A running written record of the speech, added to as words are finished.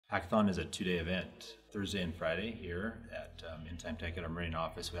Hackathon is a two-day event, Thursday and Friday here at In Time Tech at our Marine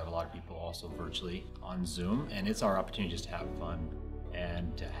office. We have a lot of people also virtually on Zoom, and it's our opportunity just to have fun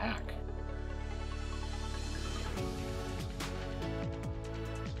and to hack.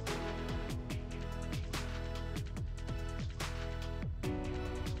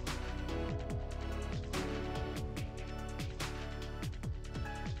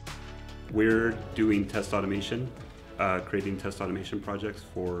 We're doing test automation, creating test automation projects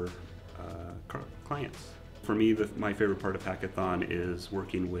for clients. For me, my favorite part of Hackathon is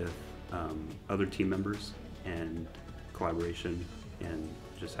working with other team members and collaboration and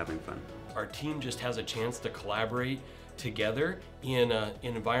just having fun. Our team just has a chance to collaborate together in an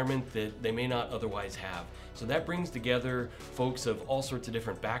environment that they may not otherwise have. So that brings together folks of all sorts of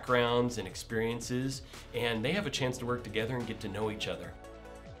different backgrounds and experiences, and they have a chance to work together and get to know each other.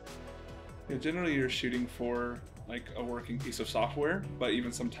 Yeah, generally you're shooting for like a working piece of software, but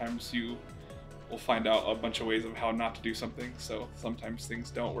even sometimes you will find out a bunch of ways of how not to do something. So sometimes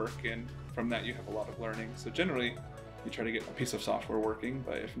things don't work, and from that you have a lot of learning. So generally you try to get a piece of software working,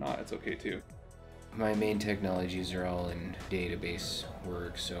 but if not, it's okay too. My main technologies are all in database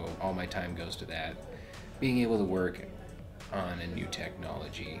work, so all my time goes to that. Being able to work on a new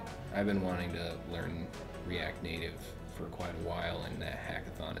technology. I've been wanting to learn React Native for quite a while, and the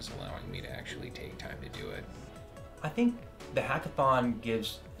Hackathon is allowing me to actually take time to do it. I think the Hackathon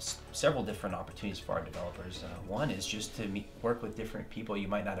gives several different opportunities for our developers. One is just to work with different people you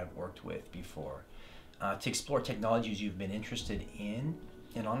might not have worked with before, to explore technologies you've been interested in,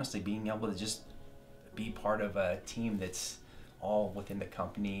 and honestly being able to just be part of a team that's all within the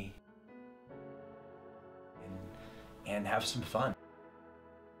company and have some fun.